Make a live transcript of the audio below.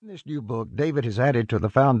this new book, David has added to the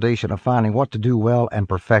foundation of finding what to do well and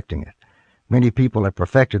perfecting it. Many people have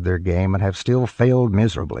perfected their game and have still failed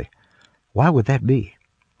miserably. Why would that be?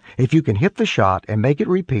 If you can hit the shot and make it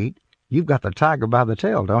repeat, you've got the tiger by the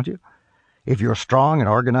tail, don't you? If you're strong and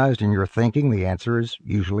organized in your thinking, the answer is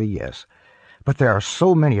usually yes. But there are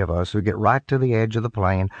so many of us who get right to the edge of the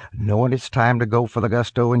plane, knowing it's time to go for the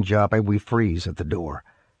gusto and jump, and we freeze at the door.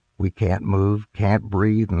 We can't move, can't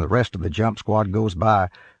breathe, and the rest of the jump squad goes by,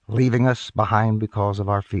 leaving us behind because of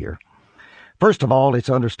our fear. First of all, it's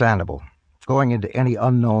understandable. Going into any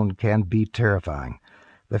unknown can be terrifying.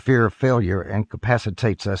 The fear of failure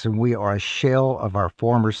incapacitates us, and we are a shell of our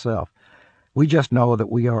former self. We just know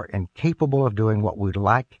that we are incapable of doing what we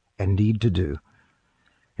like and need to do.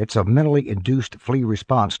 It's a mentally induced flee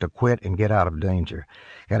response to quit and get out of danger,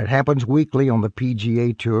 and it happens weekly on the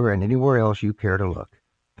PGA Tour and anywhere else you care to look.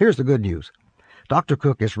 Here's the good news. Dr.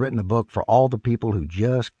 Cook has written a book for all the people who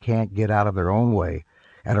just can't get out of their own way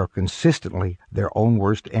and are consistently their own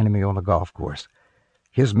worst enemy on the golf course.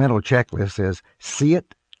 His mental checklist says, see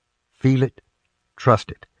it, feel it,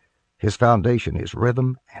 trust it. His foundation is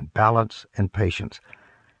rhythm and balance and patience.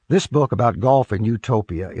 This book about golf and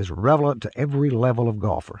utopia is relevant to every level of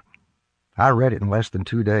golfer. I read it in less than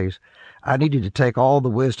 2 days. I needed to take all the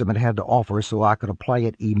wisdom it had to offer so I could apply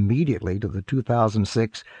it immediately to the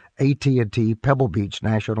 2006 AT&T Pebble Beach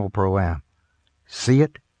National Pro-Am. See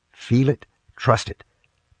it, feel it, trust it.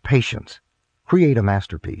 Patience. Create a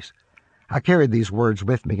masterpiece. I carried these words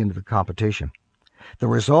with me into the competition. The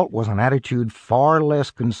result was an attitude far less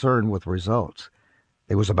concerned with results.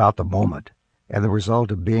 It was about the moment, and the result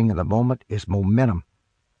of being in the moment is momentum.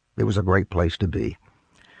 It was a great place to be.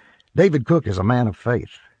 David Cook is a man of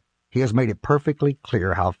faith. He has made it perfectly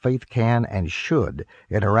clear how faith can and should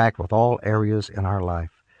interact with all areas in our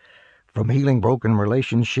life. From healing broken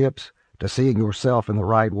relationships, to seeing yourself in the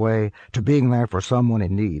right way, to being there for someone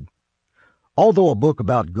in need. Although a book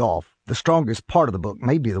about golf, the strongest part of the book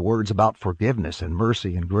may be the words about forgiveness and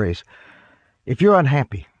mercy and grace. If you're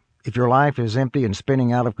unhappy, if your life is empty and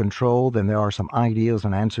spinning out of control, then there are some ideas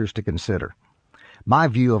and answers to consider. My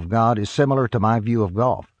view of God is similar to my view of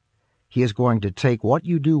golf. He is going to take what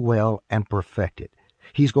you do well and perfect it.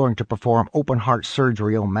 He's going to perform open-heart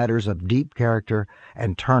surgery on matters of deep character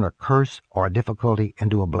and turn a curse or a difficulty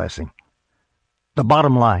into a blessing. The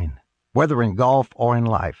bottom line, whether in golf or in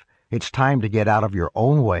life, it's time to get out of your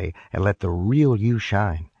own way and let the real you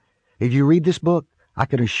shine. If you read this book, I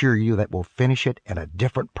can assure you that we'll finish it in a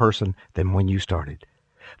different person than when you started.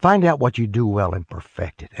 Find out what you do well and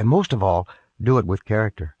perfect it, and most of all, do it with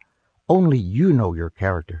character. Only you know your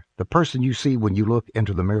character, the person you see when you look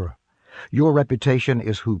into the mirror. Your reputation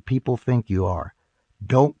is who people think you are.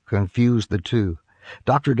 Don't confuse the two.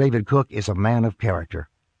 Dr. David Cook is a man of character.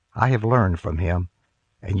 I have learned from him,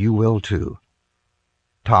 and you will too.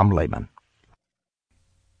 Tom Lehman.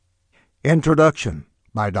 Introduction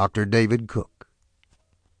by Dr. David Cook.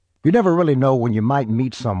 You never really know when you might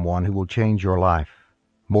meet someone who will change your life.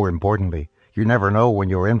 More importantly, you never know when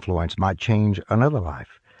your influence might change another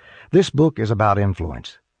life. This book is about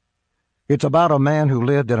influence. It's about a man who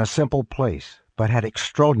lived in a simple place, but had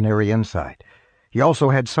extraordinary insight. He also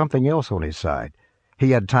had something else on his side.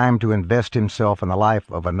 He had time to invest himself in the life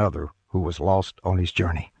of another who was lost on his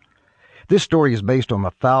journey. This story is based on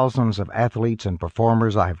the thousands of athletes and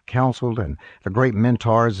performers I have counseled and the great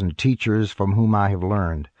mentors and teachers from whom I have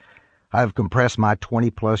learned. I have compressed my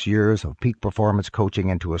 20-plus years of peak performance coaching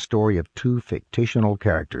into a story of two fictional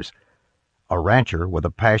characters. A rancher with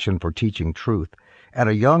a passion for teaching truth, and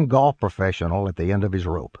a young golf professional at the end of his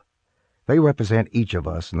rope. They represent each of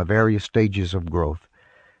us in the various stages of growth.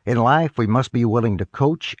 In life, we must be willing to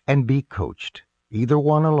coach and be coached. Either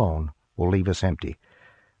one alone will leave us empty.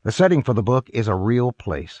 The setting for the book is a real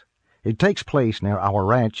place. It takes place near our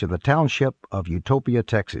ranch in the township of Utopia,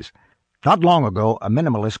 Texas. Not long ago, a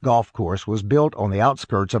minimalist golf course was built on the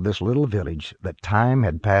outskirts of this little village that time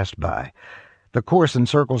had passed by. The course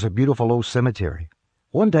encircles a beautiful old cemetery.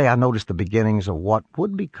 One day I noticed the beginnings of what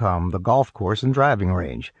would become the golf course and driving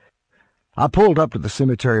range. I pulled up to the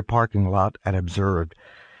cemetery parking lot and observed.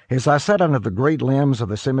 As I sat under the great limbs of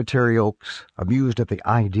the cemetery oaks, amused at the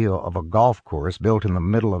idea of a golf course built in the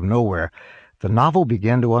middle of nowhere, the novel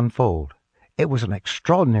began to unfold. It was an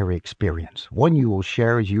extraordinary experience, one you will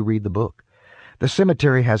share as you read the book. The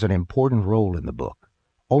cemetery has an important role in the book.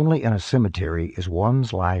 Only in a cemetery is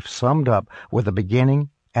one's life summed up with a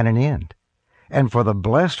beginning and an end. And for the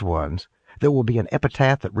blessed ones, there will be an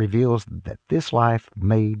epitaph that reveals that this life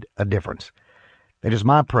made a difference. It is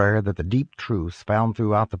my prayer that the deep truths found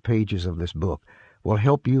throughout the pages of this book will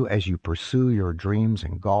help you as you pursue your dreams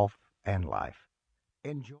in golf and life. Enjoy.